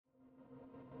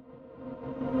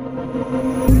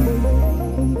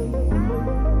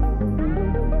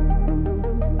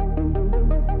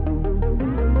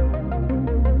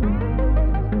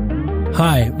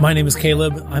my name is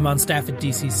Caleb. I'm on staff at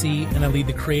DCC, and I lead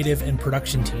the creative and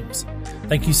production teams.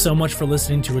 Thank you so much for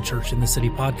listening to a Church in the City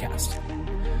podcast.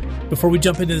 Before we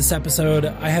jump into this episode,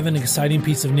 I have an exciting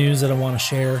piece of news that I want to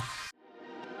share.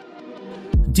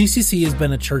 DCC has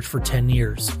been a church for 10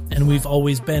 years, and we've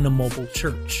always been a mobile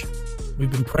church.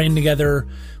 We've been praying together,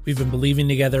 we've been believing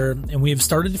together, and we have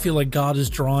started to feel like God is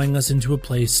drawing us into a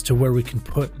place to where we can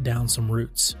put down some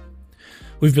roots.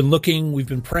 We've been looking, we've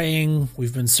been praying,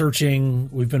 we've been searching,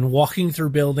 we've been walking through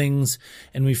buildings,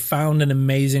 and we've found an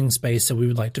amazing space that we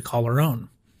would like to call our own.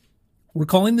 We're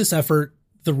calling this effort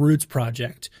the Roots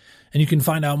Project, and you can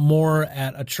find out more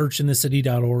at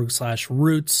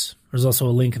achurchinthecity.org/roots. There's also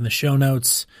a link in the show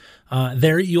notes.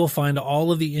 There you'll find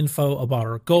all of the info about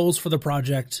our goals for the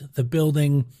project, the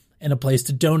building, and a place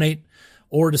to donate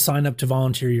or to sign up to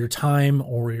volunteer your time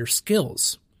or your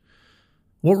skills.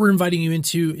 What we're inviting you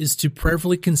into is to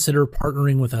prayerfully consider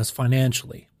partnering with us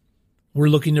financially. We're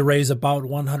looking to raise about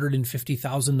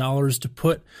 $150,000 to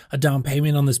put a down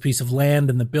payment on this piece of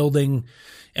land and the building,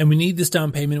 and we need this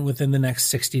down payment within the next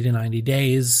 60 to 90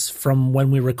 days from when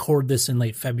we record this in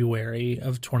late February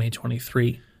of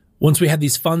 2023. Once we have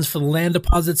these funds for the land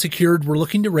deposit secured, we're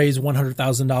looking to raise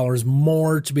 $100,000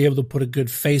 more to be able to put a good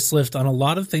facelift on a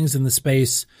lot of things in the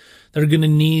space that are going to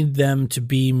need them to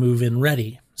be move-in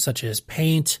ready, such as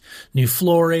paint, new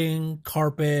flooring,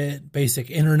 carpet, basic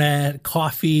internet,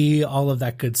 coffee, all of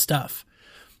that good stuff.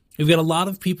 We've got a lot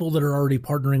of people that are already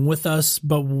partnering with us,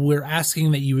 but we're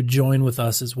asking that you would join with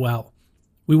us as well.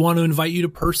 We want to invite you to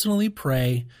personally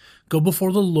pray, go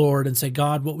before the Lord and say,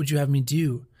 God, what would you have me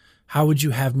do? How would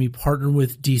you have me partner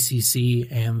with DCC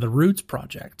and the Roots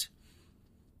Project?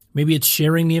 Maybe it's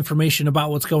sharing the information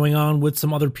about what's going on with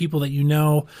some other people that you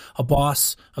know, a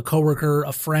boss, a coworker,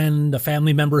 a friend, a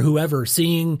family member, whoever,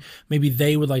 seeing maybe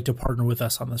they would like to partner with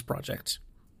us on this project.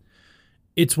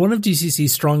 It's one of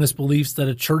DCC's strongest beliefs that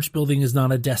a church building is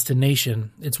not a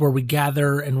destination. It's where we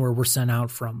gather and where we're sent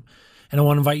out from. And I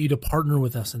want to invite you to partner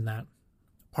with us in that.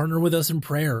 Partner with us in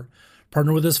prayer.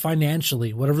 Partner with us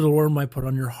financially, whatever the Lord might put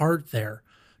on your heart there.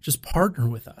 Just partner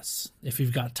with us. If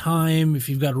you've got time, if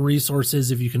you've got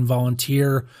resources, if you can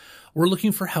volunteer, we're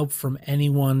looking for help from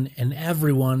anyone and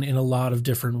everyone in a lot of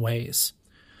different ways.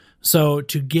 So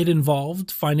to get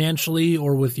involved financially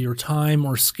or with your time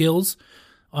or skills,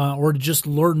 or to just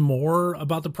learn more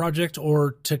about the project,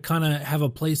 or to kind of have a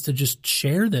place to just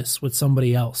share this with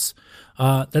somebody else,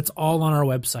 that's all on our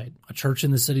website,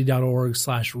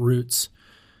 achurchinthecity.org/roots.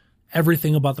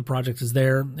 Everything about the project is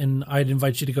there, and I'd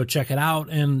invite you to go check it out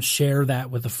and share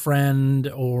that with a friend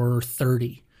or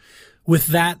 30. With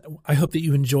that, I hope that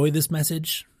you enjoy this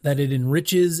message, that it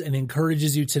enriches and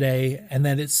encourages you today, and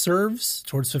that it serves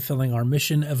towards fulfilling our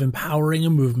mission of empowering a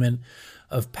movement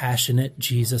of passionate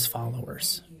Jesus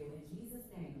followers.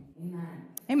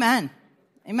 Amen.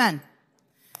 Amen.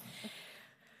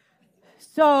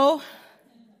 So,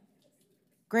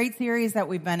 great series that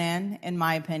we've been in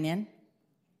my opinion.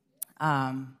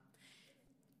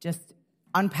 Just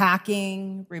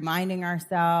unpacking, reminding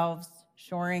ourselves,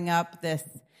 shoring up this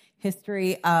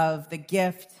history of the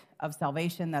gift of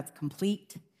salvation that's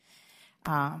complete.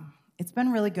 It's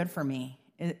been really good for me.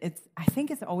 I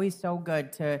think it's always so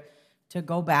good to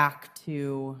go back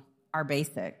to our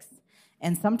basics.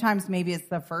 And sometimes maybe it's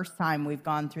the first time we've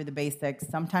gone through the basics.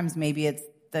 Sometimes maybe it's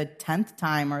the 10th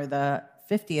time or the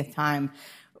 50th time.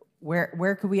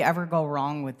 Where could we ever go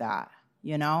wrong with that,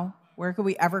 you know? Where could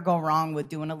we ever go wrong with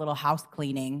doing a little house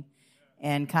cleaning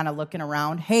and kind of looking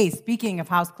around? Hey, speaking of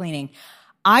house cleaning,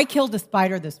 I killed a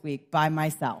spider this week by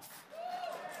myself.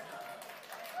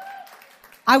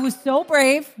 I was so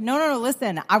brave. No,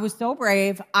 listen. I was so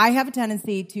brave. I have a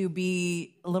tendency to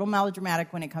be a little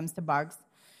melodramatic when it comes to bugs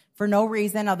for no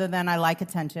reason other than I like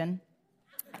attention.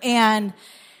 And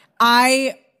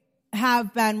I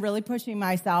have been really pushing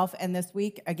myself, and this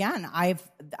week, again, I've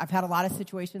had a lot of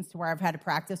situations to where I've had to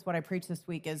practice what I preach this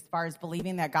week as far as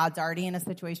believing that God's already in a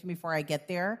situation before I get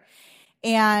there.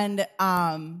 And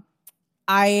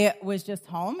I was just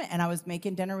home, and I was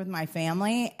making dinner with my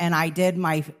family, and I did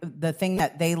the thing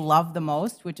that they love the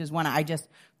most, which is when I just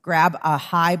grab a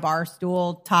high bar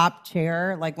stool top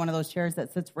chair, like one of those chairs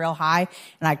that sits real high,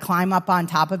 and I climb up on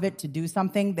top of it to do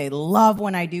something. They love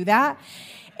when I do that.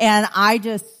 And I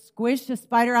just squished a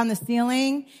spider on the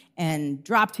ceiling and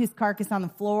dropped his carcass on the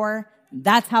floor.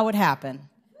 That's how it happened.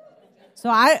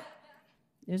 So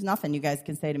there's nothing you guys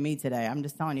can say to me today. I'm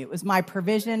just telling you. It was my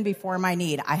provision before my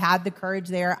need. I had the courage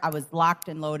there. I was locked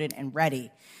and loaded and ready.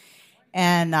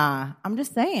 And I'm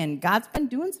just saying, God's been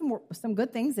doing some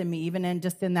good things in me, even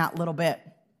in that little bit.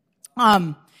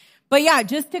 But yeah,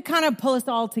 just to kind of pull us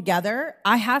all together,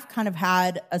 I have kind of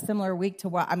had a similar week to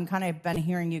what I'm kind of been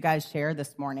hearing you guys share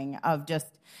this morning of just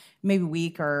maybe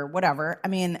week or whatever. I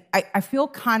mean, I feel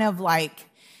kind of like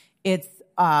it's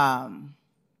a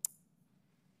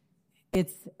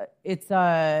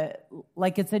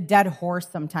dead horse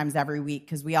sometimes every week,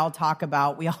 because we all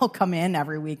come in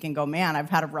every week and go, man, I've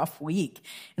had a rough week.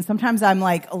 And sometimes I'm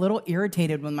like a little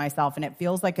irritated with myself, and it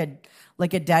feels like a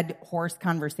dead horse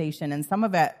conversation. And some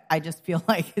of it I just feel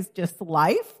like it's just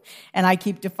life, and I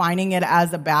keep defining it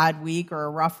as a bad week or a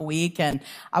rough week. And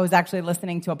I was actually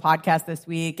listening to a podcast this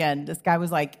week, and this guy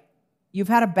was like, "You've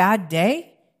had a bad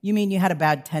day? You mean you had a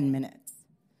bad 10 minutes?"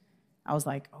 I was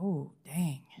like, oh,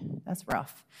 dang, that's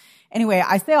rough. Anyway,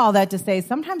 I say all that to say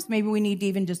sometimes maybe we need to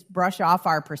even just brush off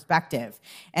our perspective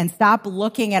and stop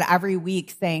looking at every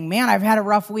week saying, man, I've had a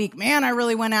rough week. Man, I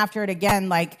really went after it again.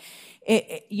 Like,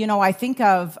 I think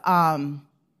of, and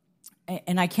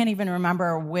I can't even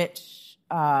remember which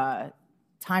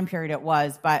time period it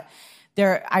was, but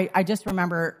I just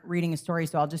remember reading a story,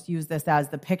 so I'll just use this as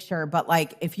the picture. But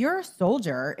like, if you're a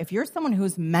soldier, if you're someone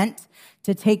who's meant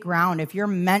to take ground, if you're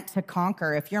meant to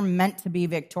conquer, if you're meant to be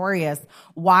victorious,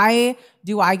 why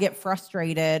do I get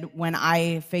frustrated when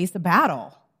I face a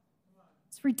battle?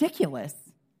 It's ridiculous.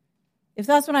 If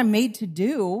that's what I'm made to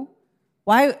do,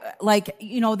 why,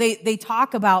 they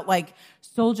talk about like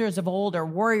soldiers of old or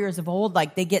warriors of old,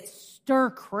 like they get stir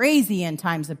crazy in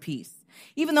times of peace.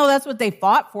 Even though that's what they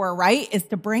fought for, right, is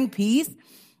to bring peace,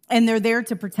 and they're there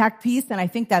to protect peace, and I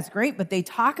think that's great, but they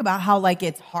talk about how, like,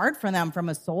 it's hard for them from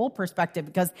a soul perspective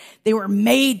because they were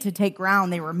made to take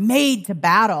ground, they were made to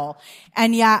battle,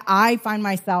 and yet I find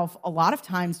myself a lot of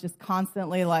times just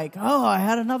constantly like, oh, I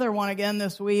had another one again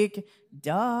this week.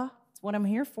 Duh. It's what I'm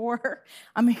here for.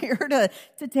 I'm here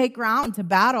to take ground, to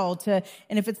battle,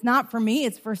 and if it's not for me,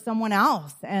 it's for someone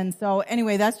else. And so,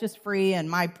 anyway, that's just free and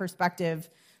my perspective,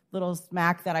 little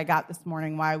smack that I got this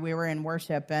morning while we were in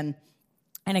worship. And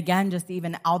again, just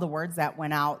even all the words that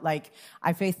went out, like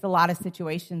I faced a lot of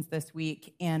situations this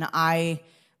week, and I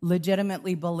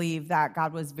legitimately believe that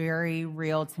God was very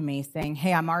real to me, saying,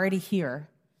 hey, I'm already here.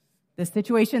 The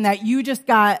situation that you just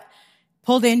got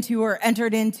pulled into or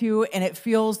entered into, and it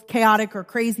feels chaotic or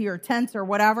crazy or tense or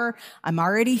whatever, I'm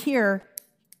already here.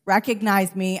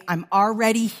 Recognize me. I'm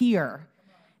already here.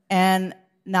 And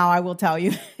now, I will tell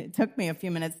you, it took me a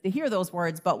few minutes to hear those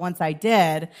words, but once I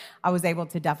did, I was able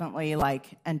to definitely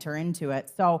enter into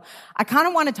it. So I kind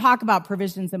of want to talk about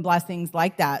provisions and blessings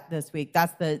like that this week.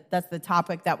 That's the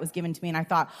topic that was given to me, and I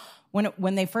thought when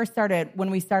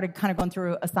we started kind of going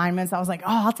through assignments, I was like,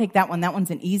 oh, I'll take that one. That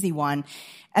one's an easy one.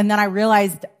 And then I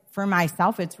realized for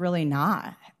myself, it's really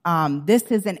not. This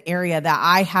is an area that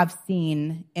I have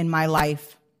seen in my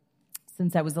life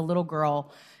since I was a little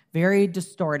girl, very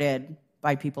distorted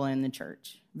by people in the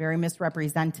church, very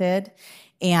misrepresented.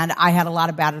 And I had a lot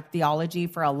of bad theology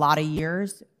for a lot of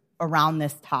years around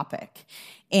this topic.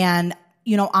 And,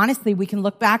 honestly, we can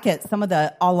look back at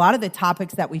a lot of the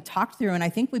topics that we talked through, and I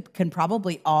think we can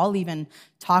probably all even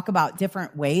talk about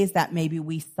different ways that maybe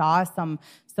we saw some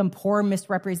poor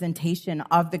misrepresentation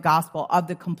of the gospel, of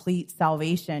the complete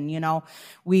salvation.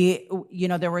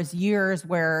 There was years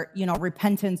where,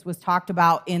 repentance was talked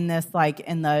about in this,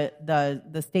 in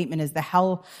the statement is the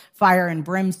hellfire and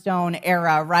brimstone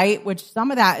era, right? Which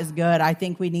some of that is good. I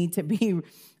think we need to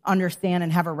understand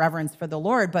and have a reverence for the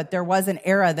Lord, but there was an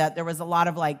era that there was a lot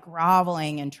of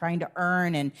groveling and trying to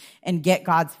earn and get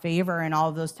God's favor and all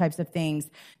of those types of things.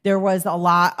 There was a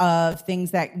lot of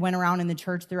things that went around in the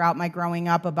church throughout my growing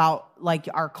up about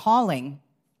our calling.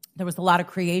 There was a lot of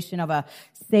creation of a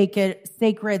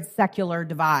sacred secular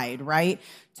divide, right?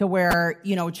 To where,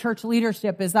 church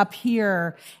leadership is up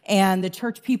here and the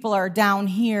church people are down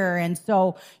here. And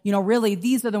so, really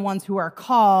these are the ones who are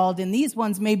called, and these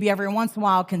ones maybe every once in a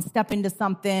while can step into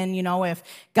something, if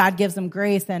God gives them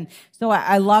grace. And so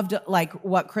I loved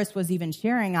what Chris was even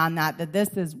sharing on that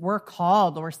we're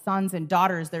called, we're sons and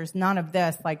daughters. There's none of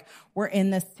this. We're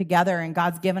in this together, and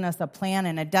God's given us a plan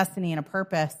and a destiny and a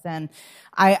purpose. And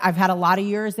I've had a lot of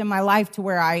years in my life to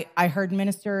where I heard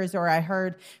ministers or I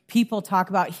heard people talk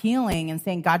about healing and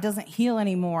saying God doesn't heal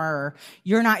anymore, or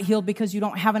you're not healed because you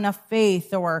don't have enough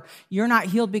faith, or you're not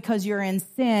healed because you're in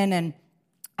sin. And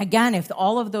again, if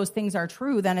all of those things are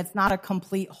true, then it's not a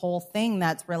complete whole thing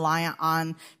that's reliant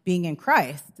on being in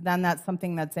Christ. Then that's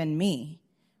something that's in me,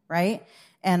 right?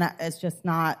 And it's just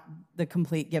not the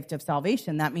complete gift of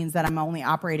salvation. That means that I'm only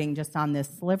operating just on this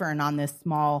sliver and on this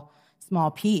small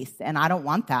piece, and I don't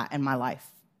want that in my life.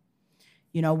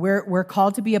 We're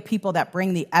called to be a people that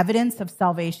bring the evidence of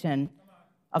salvation,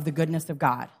 of the goodness of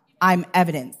God. I'm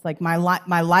evidence. Like my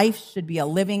life should be a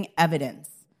living evidence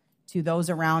to those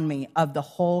around me of the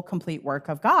whole complete work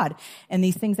of God. And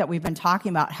these things that we've been talking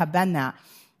about have been that.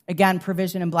 Again,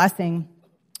 provision and blessing.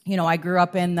 I grew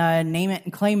up in the name it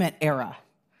and claim it era.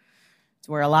 It's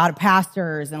where a lot of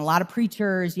pastors and a lot of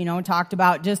preachers, talked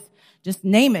about just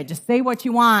name it, just say what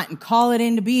you want and call it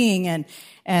into being,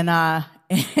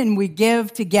 and we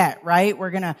give to get, right?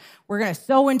 We're gonna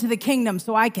sow into the kingdom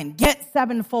so I can get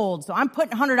sevenfold. So I'm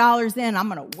putting $100 in. I'm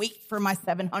gonna wait for my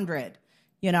 700,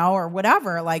 or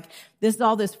whatever. Like this is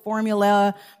all this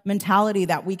formula mentality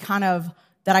that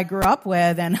that I grew up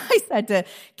with. And I said to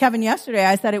Kevin yesterday,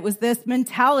 I said it was this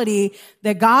mentality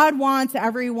that God wants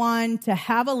everyone to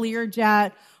have a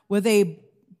Learjet with a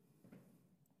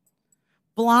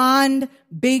blonde,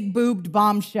 big-boobed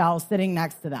bombshell sitting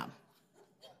next to them.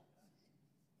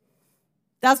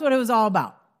 That's what it was all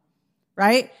about,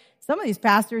 right? Some of these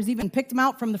pastors even picked them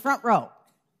out from the front row.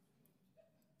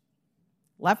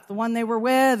 Left the one they were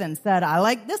with and said, I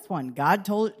like this one.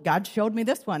 God showed me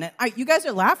this one. And you guys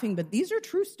are laughing, but these are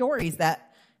true stories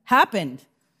that happened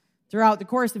throughout the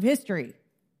course of history.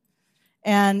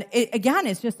 And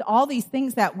it's just all these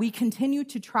things that we continue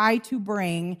to try to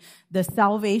bring the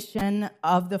salvation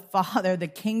of the Father, the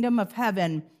kingdom of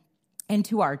heaven,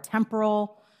 into our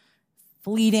temporal,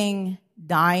 fleeting,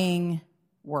 dying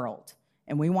world.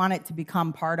 And we want it to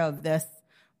become part of this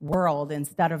world.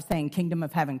 Instead of saying kingdom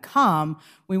of heaven come,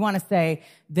 we want to say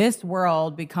this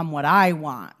world become what I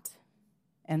want.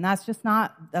 And that's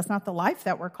not the life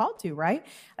that we're called to, right?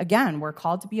 Again, we're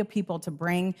called to be a people to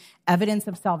bring evidence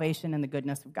of salvation and the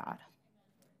goodness of God.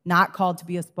 Not called to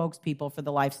be a spokespeople for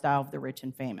the lifestyle of the rich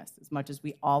and famous, as much as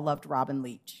we all loved Robin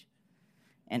Leach.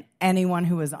 And anyone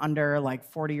who is under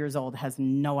 40 years old has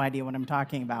no idea what I'm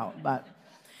talking about. But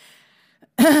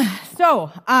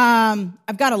so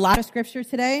I've got a lot of scripture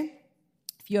today.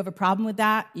 If you have a problem with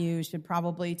that, you should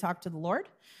probably talk to the Lord,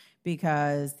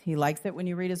 because he likes it when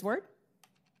you read his word.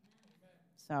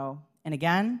 So, and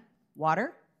again,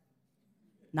 water,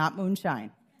 not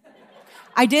moonshine.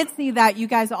 I did see that you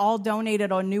guys all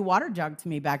donated a new water jug to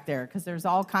me back there, because there's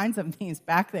all kinds of things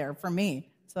back there for me,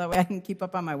 so that way I can keep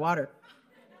up on my water.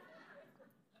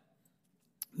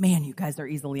 Man, you guys are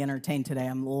easily entertained today.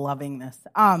 I'm loving this.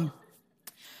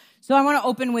 So I want to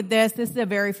open with this. This is a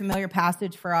very familiar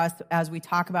passage for us as we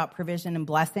talk about provision and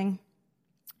blessing.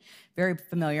 Very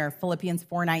familiar, Philippians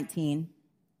 4:19.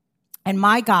 And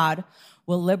my God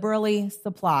will liberally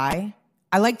supply.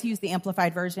 I like to use the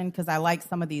Amplified Version because I like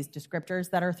some of these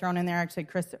descriptors that are thrown in there. Actually,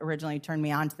 Chris originally turned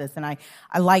me on to this, and I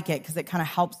like it because it kind of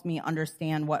helps me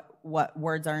understand what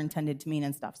words are intended to mean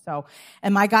and stuff. So,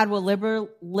 and my God will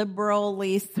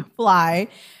liberally supply,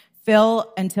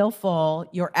 fill until full,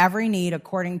 your every need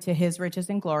according to his riches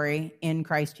and glory in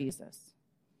Christ Jesus.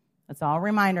 Let's all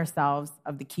remind ourselves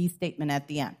of the key statement at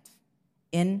the end.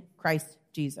 In Christ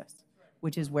Jesus,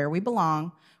 which is where we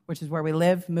belong, which is where we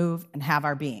live, move, and have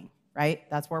our being, right?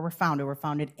 That's where we're founded. We're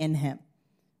founded in him.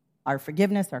 Our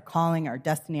forgiveness, our calling, our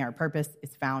destiny, our purpose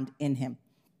is found in him.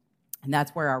 And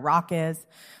that's where our rock is.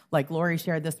 Like Lori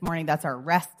shared this morning, that's our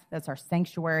rest. That's our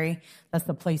sanctuary. That's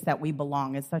the place that we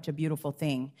belong. It's such a beautiful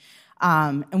thing.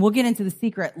 And we'll get into the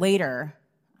secret later.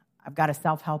 I've got a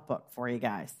self-help book for you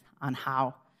guys on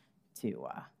how to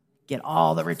get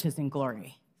all the riches and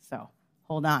glory. So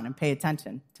hold on and pay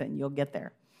attention, and you'll get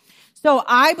there. So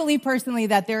I believe personally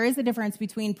that there is a difference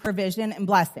between provision and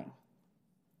blessing.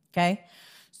 Okay?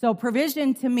 So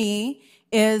provision to me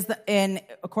is,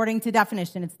 according to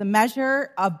definition, it's the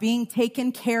measure of being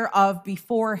taken care of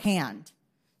beforehand.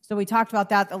 So we talked about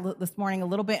that this morning a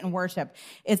little bit in worship.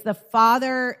 It's the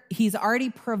Father, he's already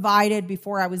provided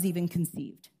before I was even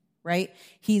conceived, right?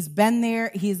 He's been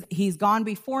there, he's gone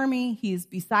before me, he's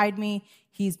beside me,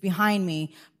 he's behind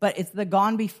me, but it's the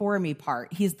gone before me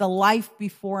part. He's the life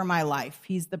before my life.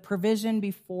 He's the provision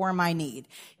before my need.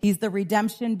 He's the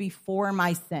redemption before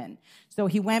my sin. So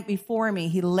he went before me.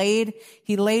 He laid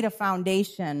a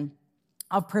foundation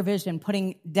of provision,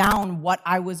 putting down what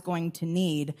I was going to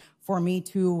need for me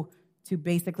to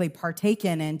basically partake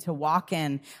in and to walk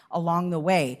in along the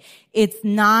way. It's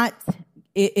not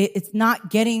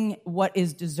getting what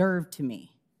is deserved to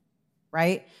me,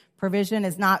 right? Provision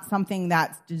is not something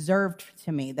that's deserved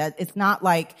to me. That it's not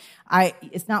like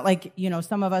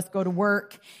some of us go to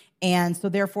work and so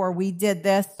therefore we did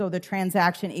this, so the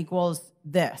transaction equals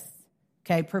this.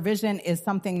 Okay, provision is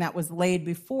something that was laid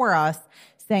before us,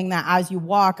 saying that as you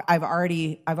walk, I've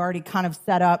already kind of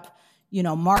set up,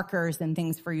 markers and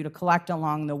things for you to collect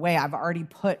along the way. I've already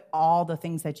put all the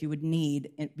things that you would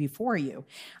need before you.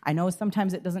 I know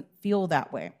sometimes it doesn't feel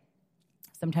that way.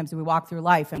 Sometimes we walk through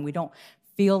life and we don't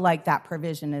feel like that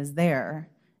provision is there.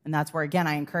 And that's where, again,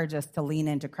 I encourage us to lean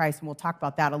into Christ, and we'll talk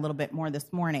about that a little bit more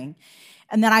this morning.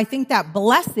 And then I think that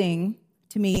blessing,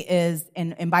 to me, is,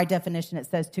 and by definition, it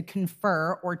says to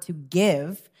confer or to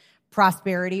give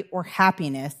prosperity or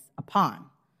happiness upon.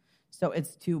 So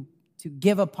it's to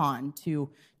give upon, to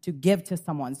give to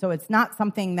someone. So it's not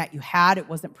something that you had. It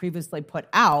wasn't previously put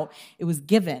out. It was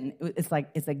given.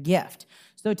 It's a gift.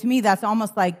 So to me, that's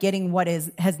almost like getting what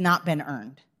has not been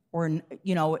earned. Or,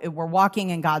 we're walking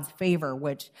in God's favor,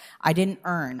 which I didn't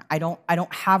earn. I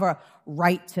don't have a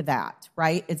right to that,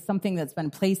 right? It's something that's been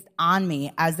placed on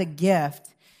me as a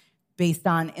gift based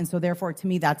on, and so therefore to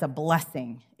me, that's a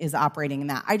blessing, is operating in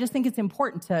that. I just think it's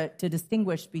important to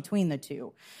distinguish between the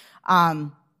two.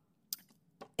 In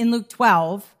Luke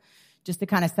 12, just to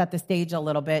kind of set the stage a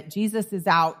little bit, Jesus is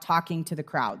out talking to the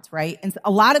crowds, right? And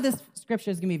a lot of this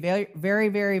scripture is going to be very, very,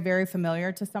 very, very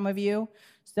familiar to some of you.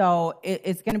 So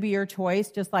it's going to be your choice,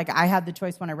 just like I had the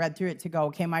choice when I read through it to go,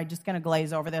 okay, am I just going to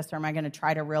glaze over this, or am I going to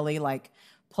try to really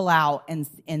pull out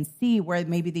and see where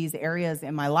maybe these areas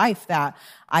in my life that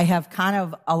I have kind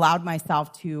of allowed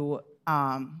myself to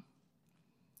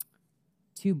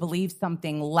believe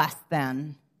something less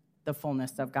than the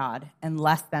fullness of God and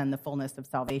less than the fullness of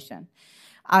salvation.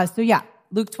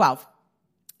 Luke 12.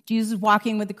 Jesus is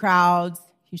walking with the crowds.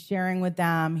 He's sharing with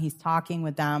them. He's talking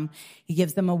with them. He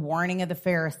gives them a warning of the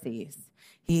Pharisees.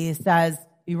 He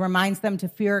reminds them to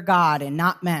fear God and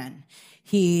not men.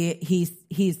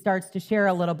 He starts to share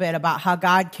a little bit about how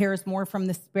God cares more from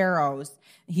the sparrows.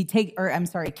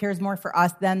 Cares more for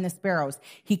us than the sparrows.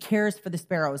 He cares for the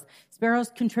sparrows.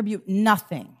 Sparrows contribute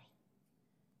nothing,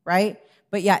 right?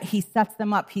 But yet he sets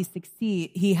them up.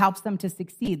 He helps them to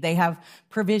succeed. They have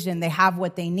provision. They have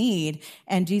what they need.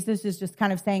 And Jesus is just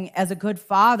kind of saying, as a good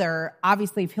father,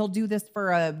 obviously, if he'll do this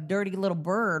for a dirty little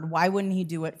bird, why wouldn't he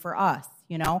do it for us?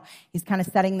 He's kind of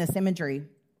setting this imagery.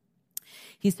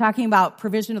 He's talking about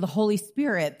provision of the Holy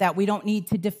Spirit, that we don't need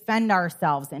to defend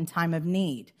ourselves in time of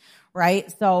need,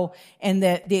 right? So, and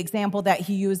the example that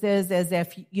he uses is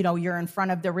if, you're in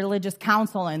front of the religious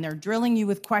council and they're drilling you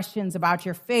with questions about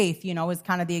your faith, is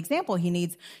kind of the example he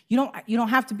needs. You don't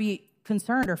have to be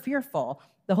concerned or fearful.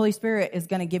 The Holy Spirit is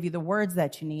going to give you the words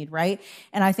that you need, right?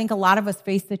 And I think a lot of us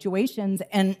face situations,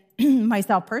 and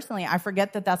myself personally, I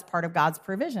forget that that's part of God's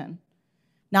provision.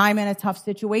 Now I'm in a tough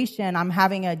situation. I'm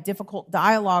having a difficult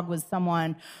dialogue with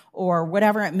someone or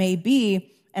whatever it may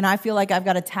be, and I feel like I've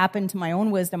got to tap into my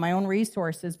own wisdom, my own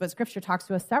resources. But Scripture talks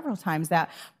to us several times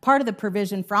that part of the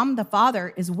provision from the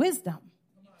Father is wisdom.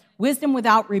 Wisdom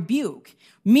without rebuke,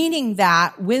 meaning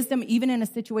that wisdom, even in a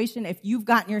situation, if you've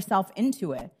gotten yourself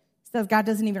into it, says God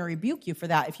doesn't even rebuke you for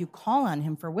that. If you call on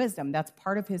him for wisdom, that's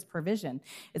part of his provision.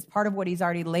 It's part of what he's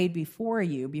already laid before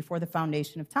you, before the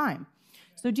foundation of time.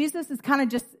 So Jesus is kind of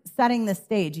just setting the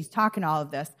stage. He's talking all of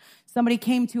this. Somebody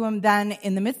came to him then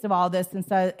in the midst of all this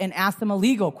and asked him a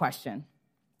legal question.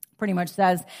 Pretty much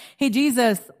says, hey,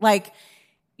 Jesus,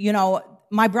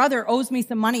 my brother owes me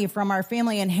some money from our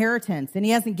family inheritance, and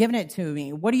he hasn't given it to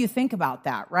me. What do you think about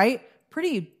that, right?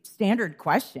 Pretty standard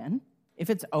question.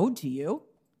 If it's owed to you,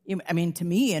 to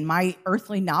me, in my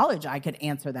earthly knowledge, I could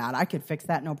answer that. I could fix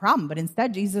that, no problem. But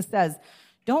instead, Jesus says,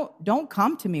 don't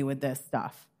come to me with this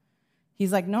stuff.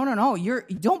 He's like, no.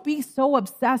 Don't be so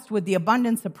obsessed with the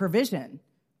abundance of provision.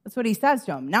 That's what he says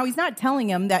to him. Now, he's not telling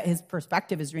him that his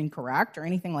perspective is incorrect or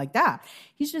anything like that.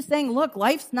 He's just saying, look,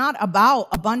 life's not about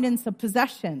abundance of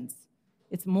possessions.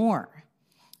 It's more.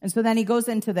 And so then he goes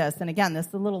into this. And again, this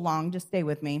is a little long. Just stay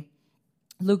with me.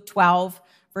 Luke 12,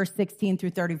 verse 16 through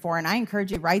 34. And I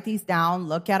encourage you, write these down.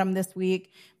 Look at them this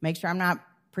week. Make sure I'm not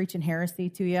preaching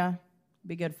heresy to you.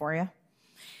 Be good for you.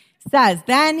 Says,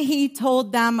 then he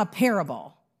told them a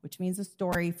parable, which means a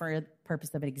story for the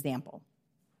purpose of an example.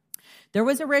 There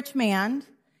was a rich man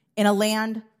in a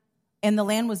land, and the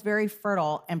land was very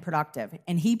fertile and productive.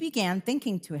 And he began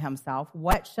thinking to himself,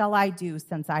 what shall I do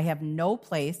since I have no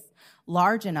place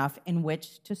large enough in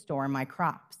which to store my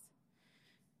crops?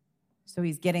 So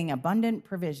he's getting abundant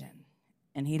provision,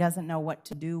 and he doesn't know what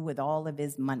to do with all of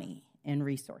his money and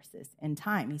resources and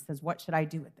time. He says, what should I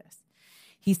do with this?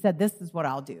 He said, this is what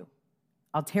I'll do.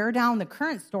 I'll tear down the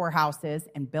current storehouses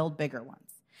and build bigger ones.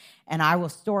 And I will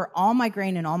store all my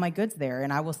grain and all my goods there.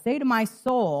 And I will say to my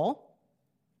soul,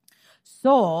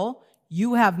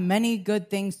 you have many good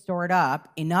things stored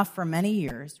up, enough for many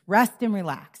years. Rest and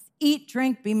relax. Eat,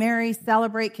 drink, be merry,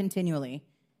 celebrate continually.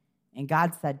 And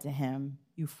God said to him,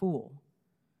 you fool.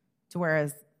 To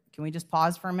whereas, can we just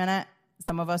pause for a minute?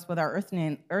 Some of us with our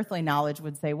earthly knowledge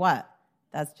would say what?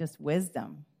 That's just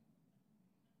wisdom.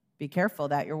 Be careful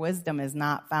that your wisdom is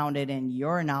not founded in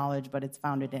your knowledge, but it's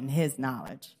founded in his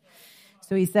knowledge.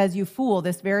 So he says, you fool,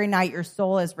 this very night your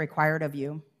soul is required of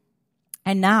you.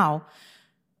 And now,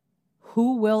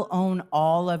 who will own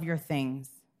all of your things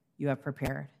you have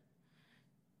prepared?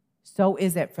 So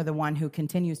is it for the one who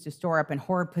continues to store up and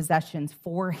hoard possessions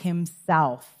for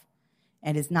himself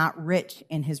and is not rich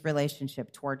in his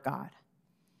relationship toward God.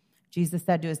 Jesus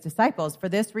said to his disciples, for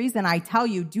this reason I tell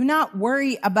you, do not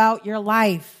worry about your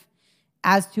life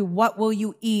as to what will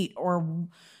you eat, or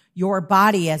your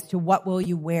body as to what will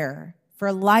you wear.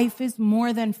 For life is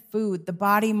more than food, the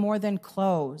body more than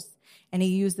clothes. And he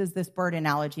uses this bird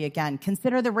analogy again.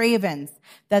 Consider the ravens,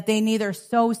 that they neither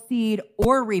sow seed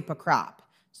or reap a crop.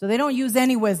 So they don't use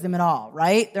any wisdom at all,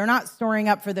 right? They're not storing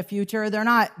up for the future.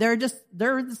 They're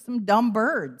just some dumb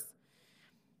birds.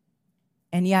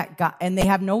 And yet God, and they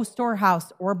have no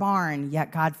storehouse or barn,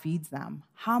 yet God feeds them.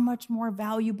 How much more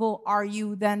valuable are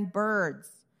you than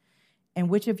birds? And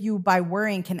which of you by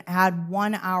worrying can add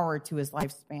 1 hour to his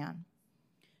lifespan?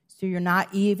 So you're not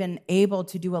even able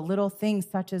to do a little thing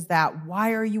such as that.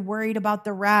 Why are you worried about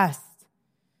the rest?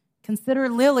 Consider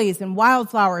lilies and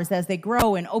wildflowers as they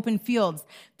grow in open fields.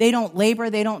 They don't labor,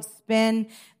 they don't spin,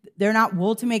 they're not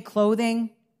wool to make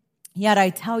clothing. Yet I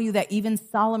tell you that even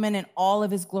Solomon in all of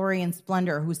his glory and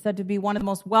splendor, who's said to be one of the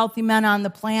most wealthy men on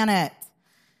the planet,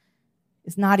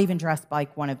 is not even dressed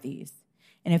like one of these.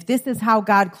 And if this is how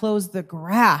God clothes the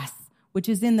grass, which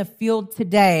is in the field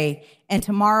today, and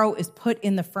tomorrow is put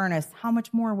in the furnace, how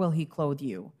much more will he clothe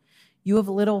you? You have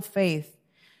little faith.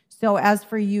 So as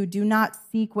for you, do not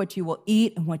seek what you will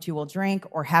eat and what you will drink,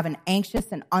 or have an anxious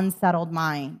and unsettled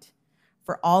mind.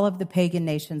 For all of the pagan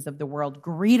nations of the world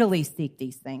greedily seek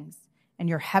these things, and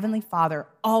your heavenly Father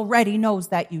already knows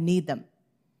that you need them.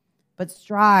 But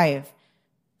strive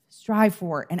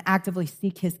for and actively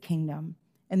seek his kingdom,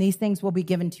 and these things will be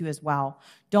given to you as well.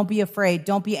 Don't be afraid.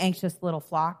 Don't be anxious, little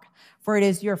flock, for it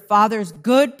is your Father's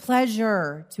good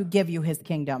pleasure to give you his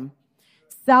kingdom.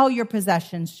 Sell your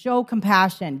possessions, show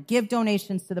compassion, give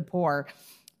donations to the poor.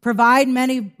 Provide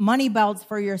many money belts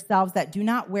for yourselves that do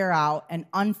not wear out, an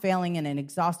unfailing and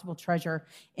inexhaustible treasure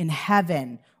in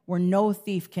heaven, where no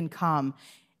thief can come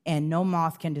and no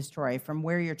moth can destroy. From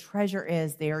where your treasure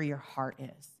is, there your heart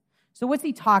is. So what's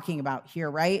he talking about here,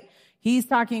 right? He's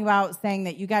talking about saying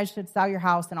that you guys should sell your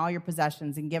house and all your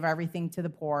possessions and give everything to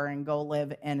the poor and go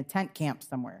live in a tent camp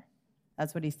somewhere.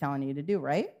 That's what he's telling you to do,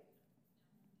 right?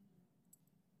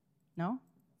 No?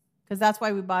 Because that's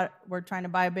why we're trying to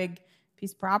buy a big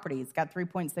piece of property. It's got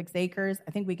 3.6 acres.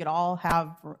 I think we could all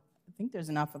have, I think there's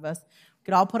enough of us. We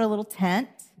could all put a little tent,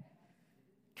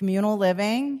 communal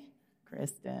living.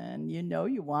 Kristen, you know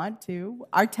you want to.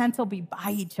 Our tents will be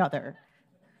by each other.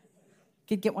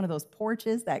 Could get one of those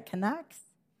porches that connects.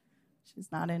 She's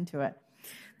not into it.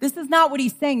 This is not what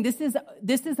he's saying. This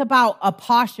is about a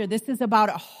posture. This is about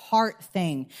a heart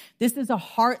thing. This is a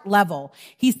heart level.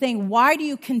 He's saying, why do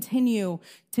you continue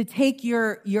to take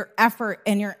your effort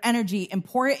and your energy and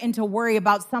pour it into worry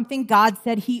about something God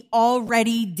said he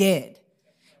already did?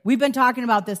 We've been talking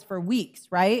about this for weeks,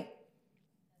 right?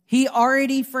 He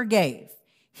already forgave.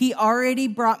 He already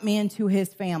brought me into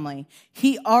his family.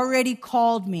 He already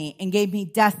called me and gave me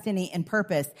destiny and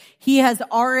purpose. He has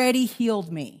already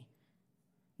healed me.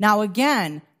 Now,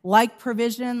 again, like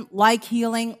provision, like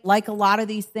healing, like a lot of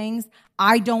these things,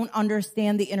 I don't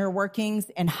understand the inner workings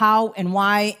and how and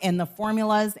why and the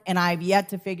formulas, and I've yet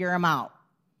to figure them out.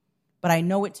 But I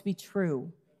know it to be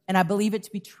true, and I believe it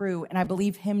to be true, and I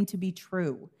believe him to be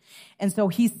true. And so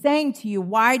he's saying to you,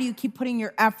 why do you keep putting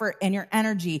your effort and your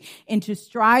energy into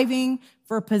striving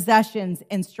for possessions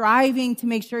and striving to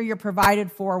make sure you're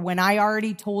provided for when I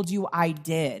already told you I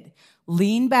did?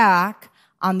 Lean back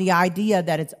on the idea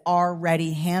that it's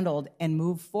already handled and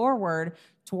move forward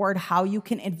toward how you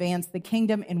can advance the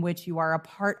kingdom in which you are a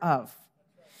part of.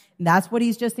 And that's what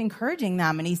he's just encouraging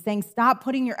them. And he's saying, stop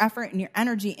putting your effort and your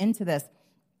energy into this.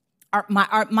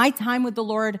 My time with the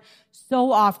Lord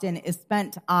so often is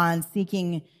spent on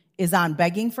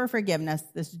begging for forgiveness.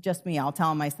 This is just me. I'll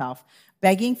tell myself.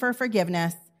 Begging for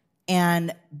forgiveness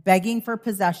and begging for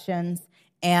possessions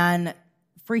and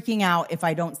freaking out if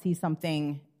I don't see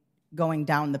something going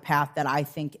down the path that I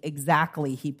think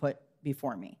exactly he put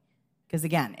before me. Because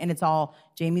again, and it's all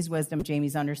Jamie's wisdom,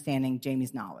 Jamie's understanding,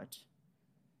 Jamie's knowledge.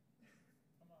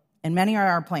 And many are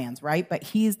our plans, right? But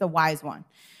he's the wise one.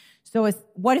 So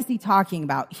what is he talking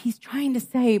about? He's trying to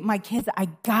say, my kids, I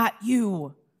got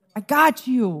you. I got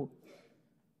you.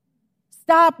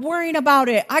 Stop worrying about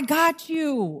it. I got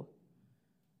you.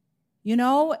 You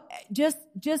know, just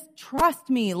trust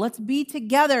me. Let's be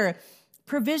together.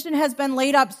 Provision has been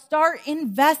laid up. Start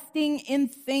investing in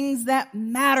things that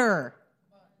matter.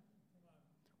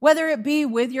 Whether it be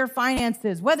with your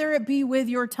finances, whether it be with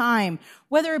your time,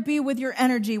 whether it be with your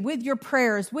energy, with your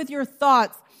prayers, with your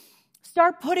thoughts,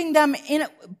 start putting them in,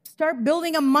 start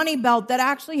building a money belt that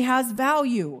actually has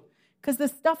value. Because the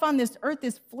stuff on this earth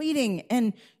is fleeting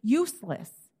and useless.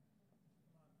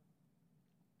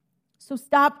 So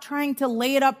stop trying to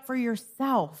lay it up for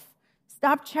yourself.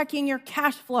 Stop checking your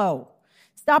cash flow.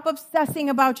 Stop obsessing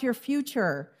about your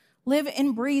future. Live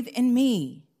and breathe in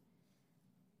me.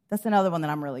 That's another one that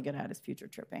I'm really good at, is future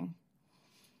tripping.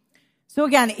 So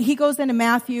again, he goes into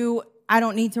Matthew. I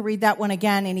don't need to read that one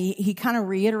again. And he kind of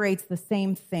reiterates the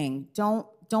same thing. Don't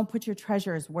put your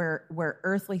treasures where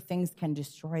earthly things can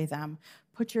destroy them.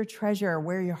 Put your treasure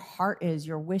where your heart is,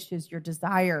 your wishes, your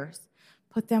desires.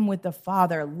 Put them with the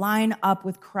Father. Line up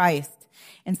with Christ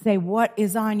and say, what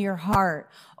is on your heart?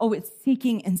 Oh, it's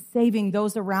seeking and saving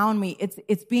those around me.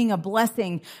 It's being a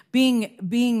blessing,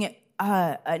 being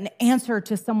an answer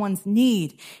to someone's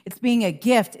need. It's being a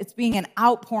gift. It's being an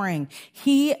outpouring.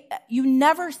 You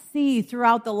never see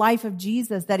throughout the life of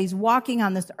Jesus that he's walking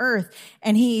on this earth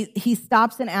and he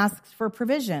stops and asks for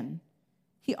provision.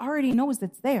 He already knows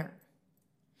it's there.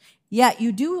 Yet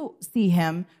you do see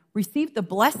him receive the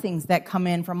blessings that come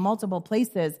in from multiple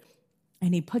places,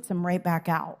 and he puts them right back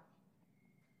out.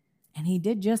 And he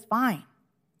did just fine.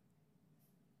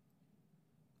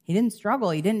 He didn't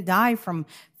struggle. He didn't die from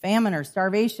famine or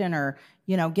starvation or,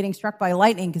 getting struck by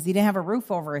lightning because he didn't have a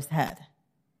roof over his head.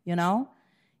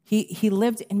 He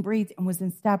lived and breathed and was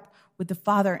in step with the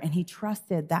Father, and he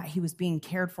trusted that he was being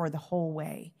cared for the whole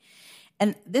way.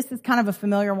 And this is kind of a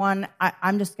familiar one.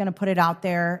 I'm just going to put it out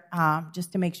there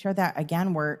just to make sure that,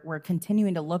 again, we're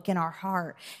continuing to look in our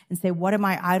heart and say, what am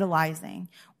I idolizing?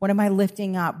 What am I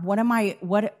lifting up? What am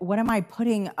I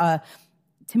putting?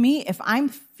 To me, if I'm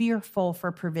fearful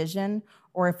for provision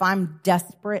or if I'm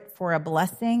desperate for a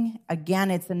blessing,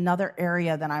 again, it's another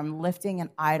area that I'm lifting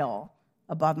an idol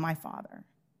above my Father.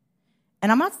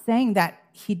 And I'm not saying that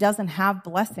he doesn't have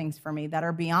blessings for me that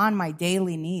are beyond my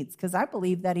daily needs, because I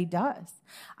believe that he does.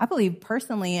 I believe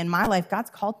personally in my life, God's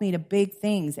called me to big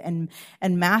things and a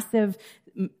massive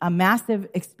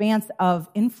expanse of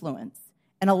influence.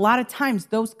 And a lot of times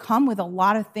those come with a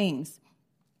lot of things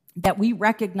that we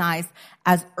recognize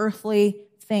as earthly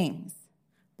things.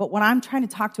 But what I'm trying to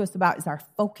talk to us about is our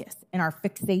focus and our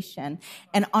fixation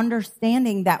and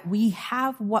understanding that we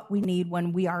have what we need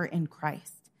when we are in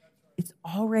Christ. It's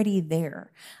already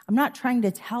there. I'm not trying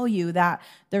to tell you that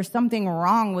there's something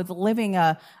wrong with living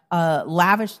a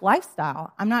lavish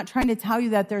lifestyle. I'm not trying to tell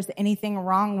you that there's anything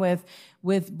wrong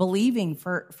with believing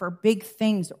for big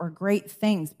things or great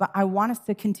things. But I want us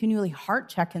to continually heart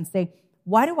check and say,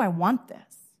 why do I want this?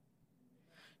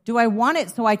 Do I want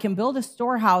it so I can build a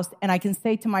storehouse and I can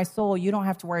say to my soul, you don't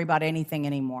have to worry about anything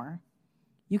anymore?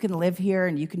 You can live here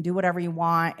and you can do whatever you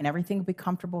want and everything will be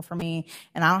comfortable for me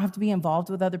and I don't have to be involved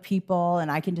with other people and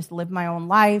I can just live my own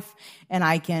life and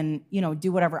I can,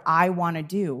 do whatever I want to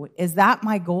do. Is that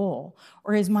my goal?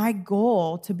 Or is my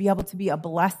goal to be able to be a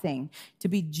blessing, to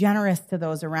be generous to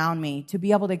those around me, to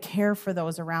be able to care for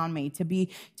those around me, to be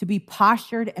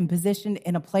postured and positioned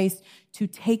in a place to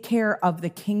take care of the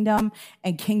kingdom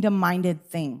and kingdom-minded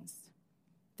things?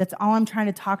 That's all I'm trying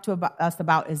to talk to us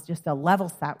about, is just a level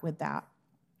set with that.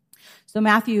 So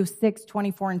Matthew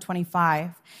 6:24 and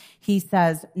 25, he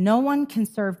says, no one can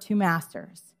serve two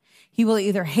masters. He will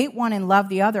either hate one and love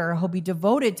the other, or he'll be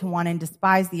devoted to one and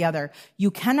despise the other. You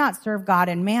cannot serve God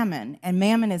and mammon. And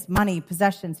mammon is money,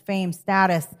 possessions, fame,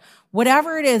 status,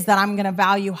 whatever it is that I'm going to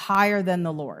value higher than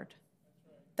the Lord.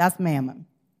 That's mammon.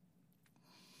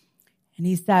 And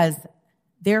he says,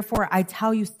 therefore, I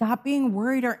tell you, stop being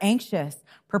worried or anxious,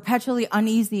 perpetually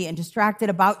uneasy and distracted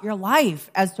about your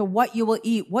life as to what you will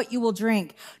eat, what you will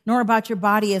drink, nor about your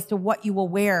body as to what you will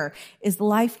wear. Is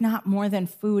life not more than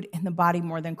food and the body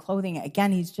more than clothing?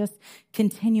 Again, he's just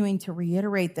continuing to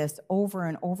reiterate this over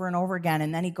and over and over again.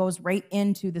 And then he goes right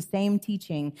into the same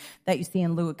teaching that you see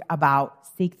in Luke about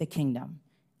seek the kingdom.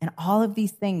 And all of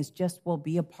these things just will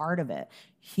be a part of it.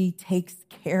 He takes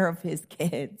care of his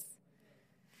kids.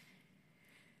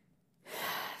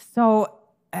 So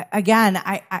again,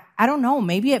 I don't know.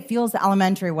 Maybe it feels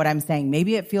elementary what I'm saying.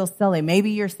 Maybe it feels silly.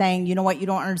 Maybe you're saying, you know what, you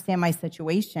don't understand my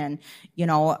situation. You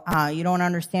don't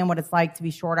understand what it's like to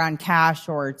be short on cash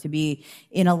or to be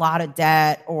in a lot of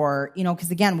debt or,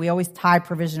 because again, we always tie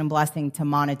provision and blessing to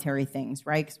monetary things,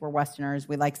 right? Because we're Westerners.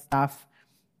 We like stuff.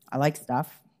 I like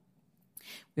stuff.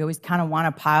 We always kind of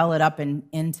want to pile it up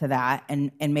into that.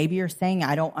 And maybe you're saying,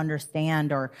 I don't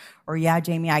understand or yeah,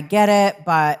 Jamie, I get it,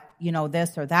 but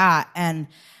this or that. And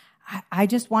I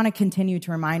just want to continue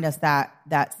to remind us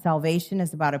that salvation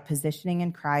is about a positioning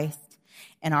in Christ.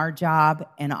 And our job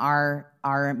and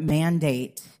our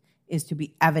mandate is to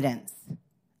be evidence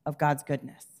of God's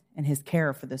goodness and his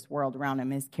care for this world around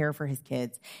him, his care for his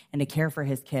kids, and to care for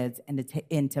his kids,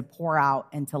 and to pour out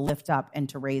and to lift up and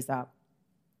to raise up.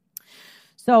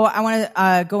 So I want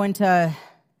to go into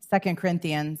 2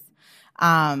 Corinthians.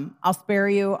 I'll spare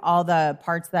you all the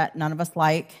parts that none of us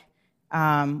like.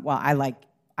 Well, I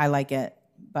like it,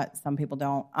 but some people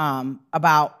don't.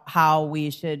 About how we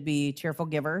should be cheerful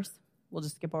givers. We'll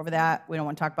just skip over that. We don't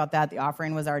want to talk about that. The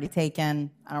offering was already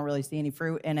taken. I don't really see any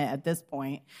fruit in it at this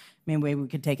point. Maybe we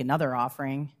could take another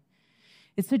offering.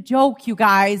 It's a joke, you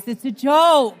guys. It's a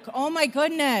joke. Oh, my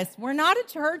goodness. We're not a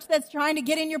church that's trying to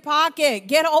get in your pocket.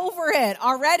 Get over it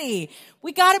already.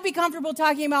 We got to be comfortable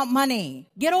talking about money.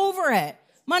 Get over it.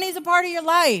 Money's a part of your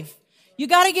life. You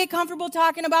got to get comfortable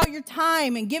talking about your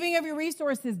time and giving of your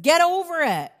resources. Get over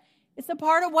it. It's a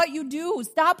part of what you do.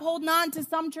 Stop holding on to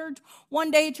some church one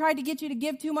day tried to get you to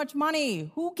give too much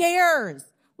money. Who cares?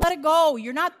 Let it go.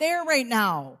 You're not there right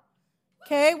now.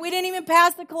 Okay? We didn't even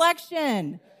pass the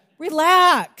collection.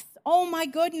 Relax. Oh, my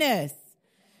goodness.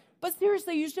 But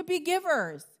seriously, you should be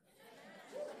givers.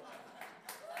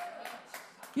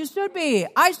 You should be.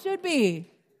 I should be.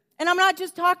 And I'm not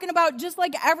just talking about just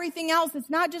like everything else. It's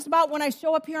not just about when I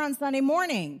show up here on Sunday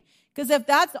morning. Because if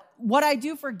that's what I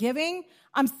do for giving,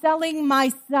 I'm selling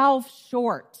myself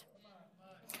short.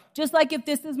 Just like if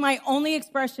this is my only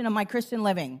expression of my Christian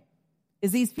living,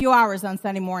 is these few hours on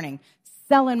Sunday morning,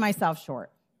 selling myself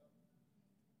short.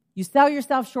 You sell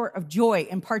yourself short of joy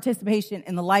and participation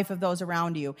in the life of those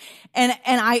around you. And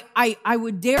I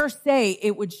would dare say,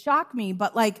 it would shock me,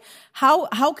 but like,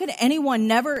 how could anyone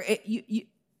never,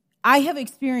 I have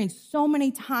experienced so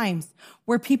many times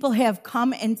where people have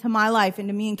come into my life,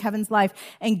 into me and Kevin's life,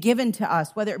 and given to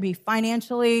us, whether it be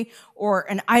financially or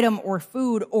an item or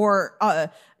food or,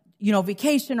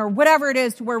 vacation or whatever it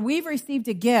is, to where we've received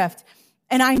a gift.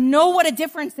 And I know what a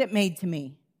difference it made to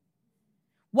me.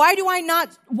 Why do I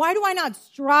not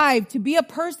strive to be a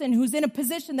person who's in a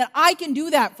position that I can do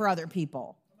that for other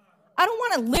people? I don't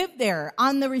want to live there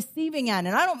on the receiving end.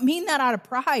 And I don't mean that out of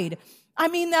pride. I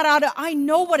mean that I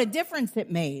know what a difference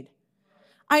it made.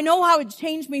 I know how it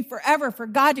changed me forever for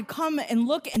God to come and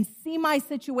look and see my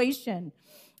situation.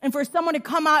 And for someone to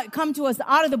come to us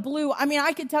out of the blue. I mean,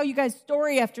 I could tell you guys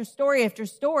story after story after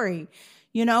story.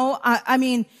 You know,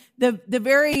 the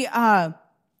very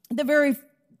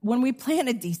when we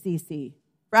planted DCC,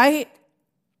 right?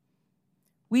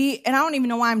 And I don't even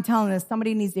know why I'm telling this.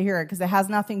 Somebody needs to hear it because it has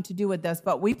nothing to do with this.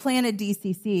 But we planted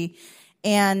DCC,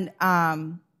 and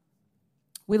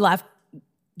we left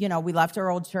our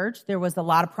old church. There was a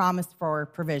lot of promise for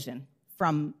provision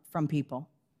from people.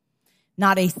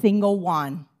 Not a single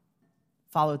one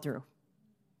followed through.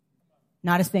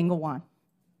 Not a single one.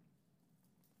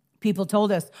 People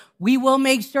told us, we will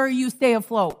make sure you stay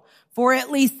afloat for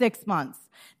at least 6 months.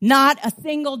 Not a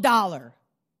single dollar.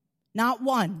 Not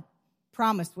one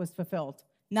promise was fulfilled.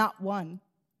 Not one.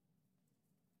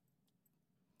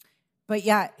 But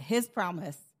yet, his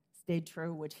promise stayed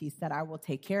true, which he said, I will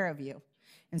take care of you.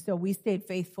 And so we stayed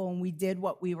faithful, and we did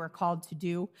what we were called to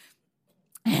do.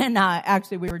 And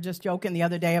actually, we were just joking the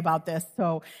other day about this.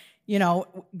 So,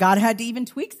 God had to even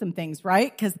tweak some things,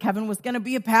 right? Because Kevin was going to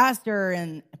be a pastor,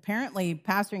 and apparently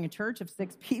pastoring a church of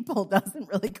 6 people doesn't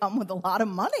really come with a lot of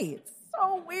money. It's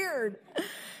so weird,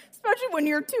 especially when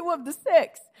you're 2 of the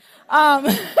 6.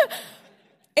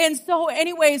 And so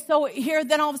anyway, so here,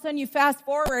 then all of a sudden you fast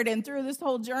forward, and through this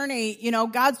whole journey,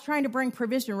 God's trying to bring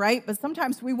provision, right? But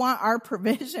sometimes we want our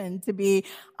provision to be,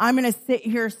 I'm going to sit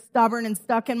here stubborn and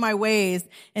stuck in my ways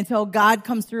until God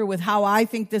comes through with how I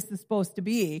think this is supposed to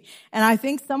be. And I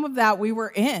think some of that we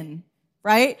were in,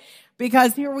 right?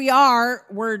 Because here we are,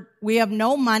 we have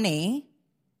no money,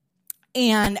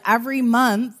 and every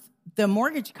month the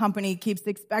mortgage company keeps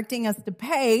expecting us to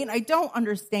pay, and I don't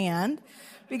understand.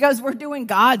 Because we're doing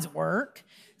God's work.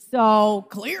 So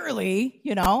clearly,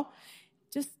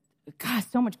 just, gosh,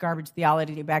 so much garbage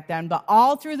theology back then. But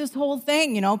all through this whole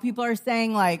thing, people are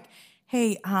saying like,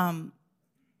 hey, Kevin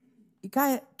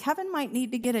might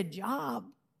need to get a job.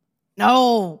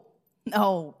 No,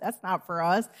 that's not for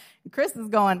us. And Chris is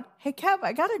going, hey, Kev,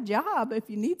 I got a job if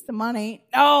you need some money.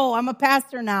 No, I'm a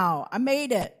pastor now. I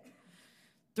made it.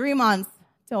 3 months.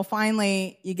 Till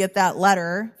finally you get that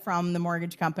letter from the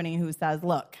mortgage company who says,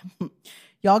 look,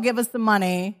 y'all give us the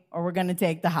money or we're going to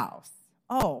take the house.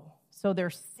 Oh, so they're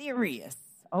serious.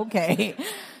 Okay.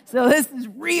 So this is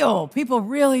real. People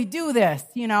really do this,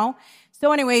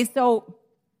 So anyway,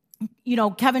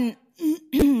 Kevin,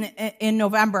 in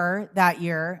November that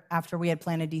year, after we had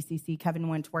planted DCC, Kevin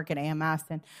went to work at AMS,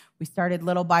 and we started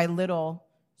little by little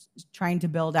trying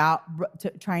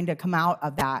to come out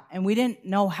of that. And we didn't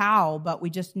know how, but we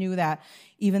just knew that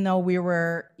even though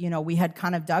we had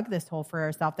kind of dug this hole for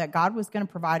ourselves, that God was going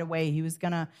to provide a way. He was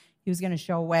going to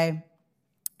show a way,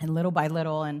 and little by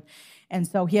little. And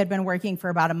so he had been working for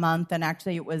about a month, and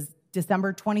actually it was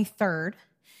December 23rd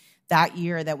that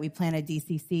year that we planted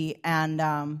DCC,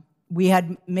 and we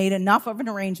had made enough of an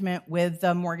arrangement with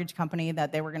the mortgage company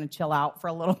that they were going to chill out for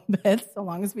a little bit, so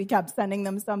long as we kept sending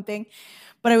them something.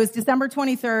 But it was December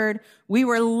 23rd. We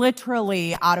were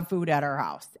literally out of food at our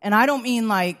house. And I don't mean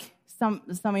like some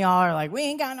of y'all are like, we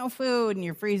ain't got no food, and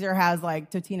your freezer has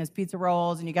like Totino's pizza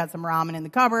rolls, and you got some ramen in the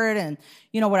cupboard, and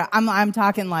you know what? I'm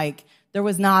talking like there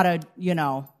was not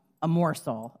a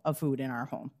morsel of food in our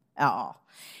home at all.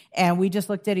 And we just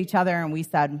looked at each other and we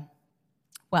said,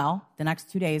 well, the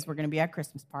next 2 days we're going to be at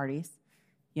Christmas parties.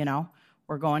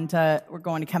 We're going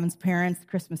to Kevin's parents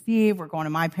Christmas Eve. We're going to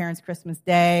my parents Christmas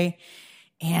Day,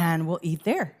 and we'll eat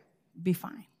there. Be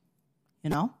fine.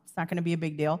 It's not going to be a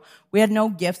big deal. We had no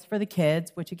gifts for the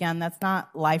kids, which again, that's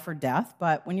not life or death,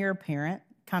 but when you're a parent,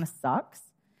 it kind of sucks.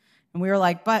 And we were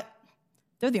like, but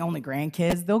they're the only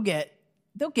grandkids. They'll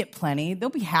get plenty. They'll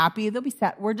be happy. They'll be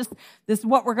set. This is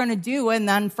what we're going to do. And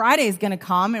then Friday is going to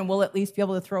come, and we'll at least be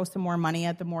able to throw some more money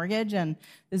at the mortgage. And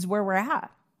this is where we're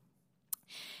at.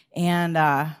 And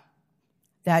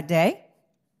that day,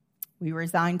 we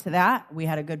resigned to that. We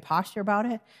had a good posture about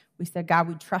it. We said, God,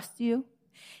 we trust you.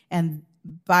 And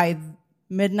by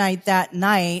midnight that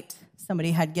night,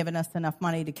 somebody had given us enough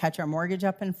money to catch our mortgage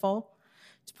up in full,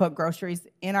 to put groceries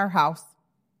in our house,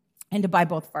 and to buy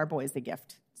both of our boys a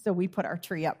gift. So we put our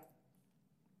tree up.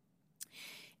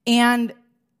 And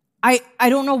I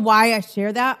don't know why I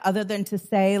share that other than to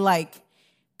say, like,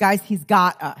 guys, he's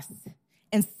got us.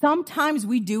 And sometimes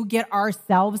we do get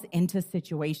ourselves into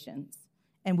situations.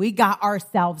 And we got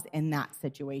ourselves in that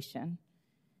situation.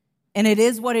 And it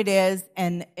is what it is,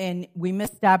 and we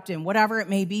misstepped and whatever it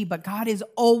may be, but God is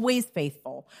always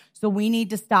faithful. So we need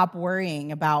to stop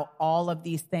worrying about all of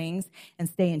these things and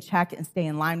stay in check and stay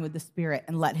in line with the Spirit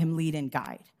and let him lead and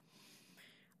guide.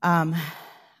 I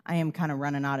am kind of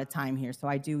running out of time here, so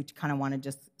I do kind of want to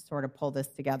just sort of pull this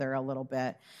together a little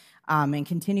bit and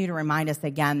continue to remind us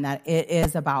again that it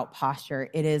is about posture.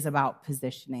 It is about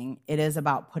positioning. It is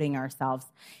about putting ourselves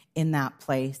in that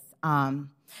place.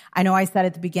 I know I said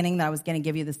at the beginning that I was going to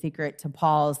give you the secret to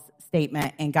Paul's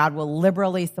statement, and God will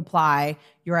liberally supply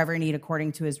your every need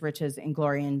according to his riches and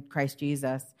glory in Christ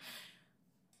Jesus.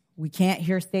 We can't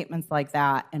hear statements like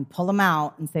that and pull them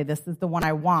out and say, this is the one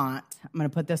I want. I'm going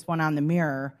to put this one on the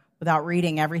mirror without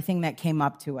reading everything that came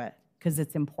up to it, because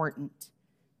it's important,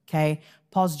 okay?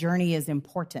 Paul's journey is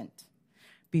important.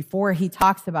 Before he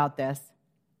talks about this,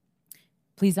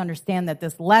 please understand that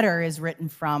this letter is written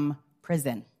from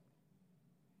prison.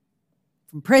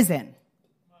 From prison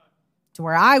to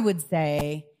where I would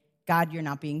say, God, you're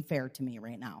not being fair to me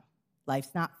right now.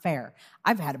 Life's not fair.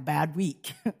 I've had a bad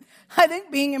week. I think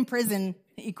being in prison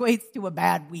equates to a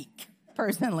bad week,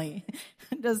 personally.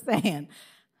 Just saying.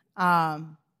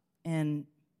 And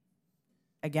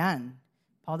again,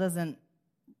 Paul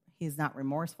he's not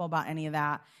remorseful about any of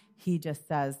that. He just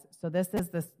says, so this is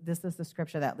the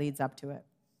scripture that leads up to it.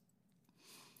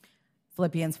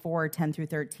 Philippians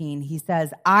 4:10-13, he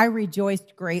says, I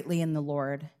rejoiced greatly in the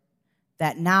Lord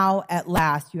that now at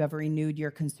last you have renewed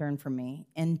your concern for me.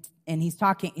 And he's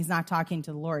not talking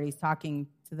to the Lord, he's talking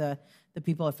to the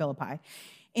people of Philippi.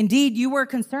 Indeed, you were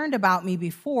concerned about me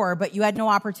before, but you had no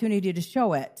opportunity to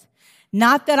show it.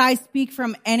 Not that I speak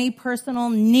from any personal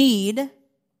need.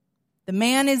 The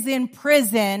man is in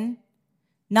prison.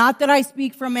 Not that I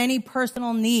speak from any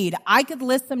personal need. I could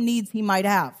list some needs he might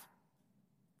have.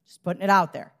 Just putting it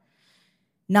out there.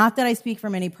 Not that I speak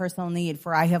from any personal need,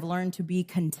 for I have learned to be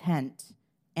content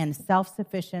and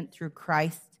self-sufficient through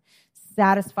Christ,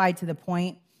 satisfied to the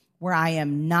point where I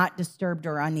am not disturbed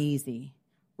or uneasy,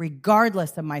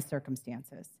 regardless of my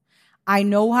circumstances. I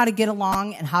know how to get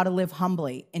along and how to live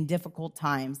humbly in difficult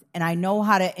times, and I know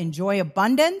how to enjoy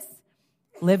abundance,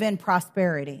 live in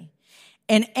prosperity.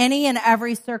 In any and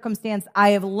every circumstance, I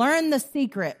have learned the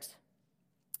secret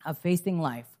of facing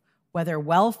life, whether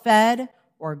well-fed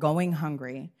or going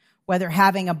hungry, whether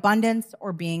having abundance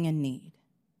or being in need.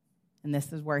 And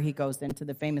this is where he goes into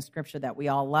the famous scripture that we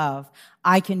all love.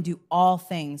 I can do all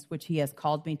things which he has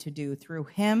called me to do through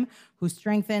him who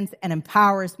strengthens and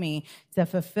empowers me to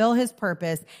fulfill his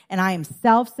purpose, and I am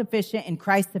self-sufficient in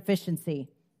Christ's sufficiency.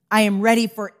 I am ready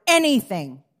for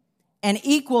anything and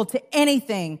equal to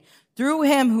anything through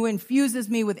him who infuses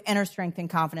me with inner strength and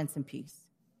confidence and peace.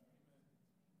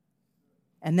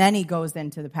 And then he goes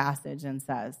into the passage and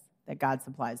says that God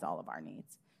supplies all of our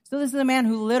needs. So this is a man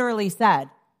who literally said,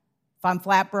 if I'm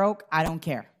flat broke, I don't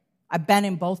care. I've been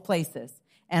in both places,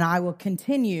 and I will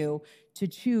continue to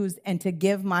choose and to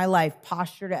give my life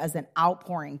postured as an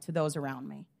outpouring to those around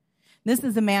me. This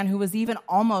is a man who was even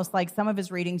almost, like some of his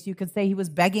readings, you could say he was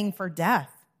begging for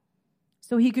death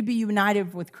so he could be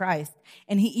united with Christ.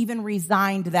 And he even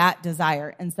resigned that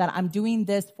desire and said, I'm doing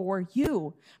this for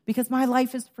you because my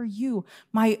life is for you.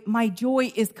 My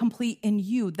joy is complete in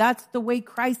you. That's the way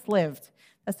Christ lived.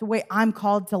 That's the way I'm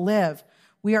called to live.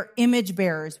 We are image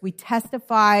bearers. We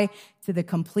testify to the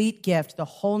complete gift, the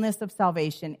wholeness of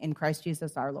salvation in Christ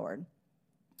Jesus our Lord.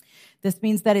 This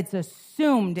means that it's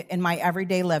assumed in my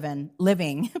everyday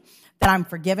living that I'm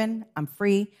forgiven, I'm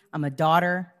free, I'm a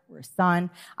daughter or a son,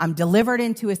 I'm delivered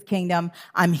into his kingdom,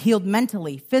 I'm healed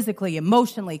mentally, physically,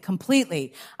 emotionally,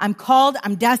 completely. I'm called,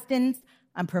 I'm destined,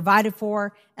 I'm provided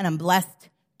for, and I'm blessed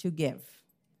to give.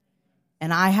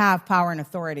 And I have power and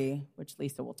authority, which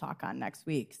Lisa will talk on next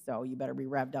week, so you better be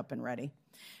revved up and ready.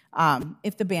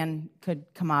 If the band could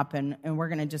come up, and we're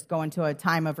going to just go into a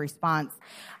time of response.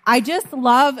 I just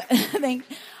love,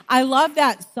 I love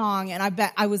that song,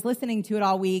 and I was listening to it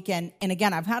all week, and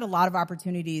again, I've had a lot of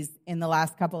opportunities in the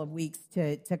last couple of weeks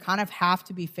to kind of have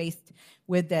to be faced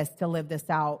with this, to live this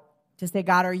out, to say,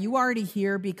 God, are you already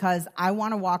here? Because I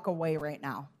want to walk away right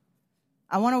now.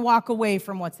 I want to walk away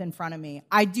from what's in front of me.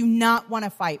 I do not want to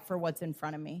fight for what's in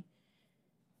front of me.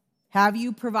 Have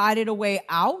you provided a way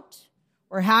out,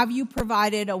 or have you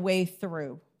provided a way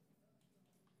through?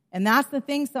 And that's the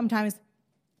thing sometimes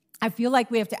I feel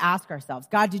like we have to ask ourselves,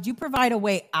 God, did you provide a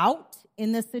way out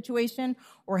in this situation,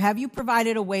 or have you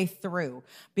provided a way through?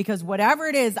 Because whatever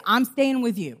it is, I'm staying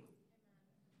with you.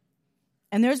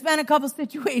 And there's been a couple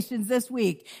situations this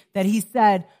week that he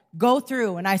said, go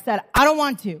through. And I said, I don't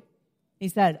want to. He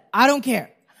said, I don't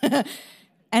care.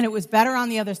 And it was better on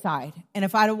the other side. And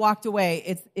if I'd have walked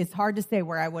away, it's hard to say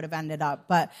where I would have ended up.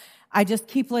 But I just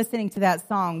keep listening to that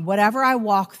song. Whatever I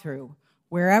walk through,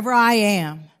 wherever I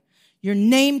am, your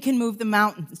name can move the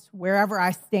mountains wherever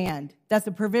I stand. That's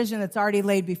a provision that's already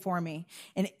laid before me.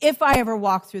 And if I ever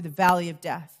walk through the valley of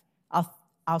death,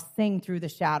 I'll sing through the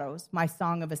shadows, my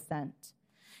song of ascent.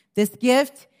 This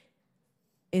gift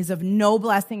is of no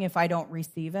blessing if I don't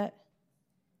receive it.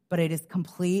 But it is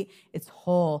complete, it's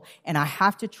whole, and I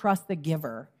have to trust the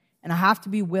giver, and I have to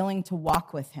be willing to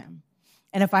walk with him.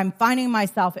 And if I'm finding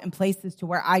myself in places to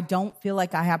where I don't feel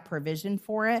like I have provision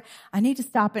for it, I need to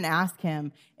stop and ask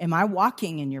him, am I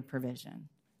walking in your provision?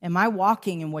 Am I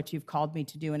walking in what you've called me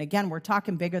to do? And again, we're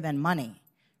talking bigger than money,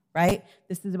 right?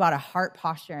 This is about a heart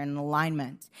posture and an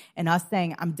alignment, and us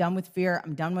saying, I'm done with fear,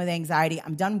 I'm done with anxiety,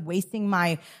 I'm done wasting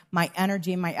my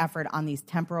energy and my effort on these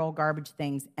temporal garbage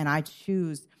things, and I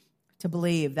choose to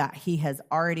believe that he has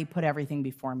already put everything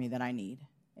before me that I need.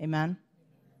 Amen?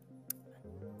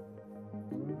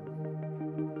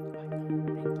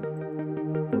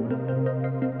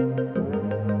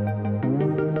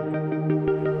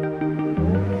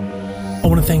 I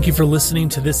want to thank you for listening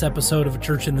to this episode of A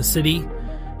Church in the City.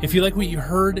 If you like what you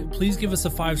heard, please give us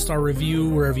a 5-star review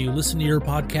wherever you listen to your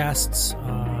podcasts,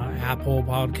 Apple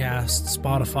Podcasts,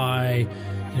 Spotify,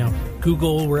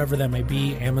 Google, wherever that may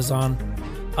be, Amazon.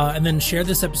 And then share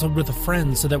this episode with a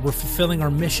friend so that we're fulfilling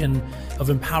our mission of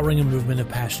empowering a movement of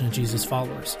passionate Jesus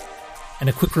followers. And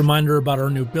a quick reminder about our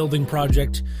new building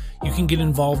project. You can get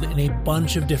involved in a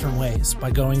bunch of different ways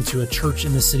by going to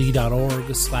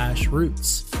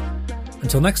achurchinthecity.org/roots.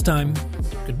 Until next time,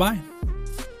 goodbye.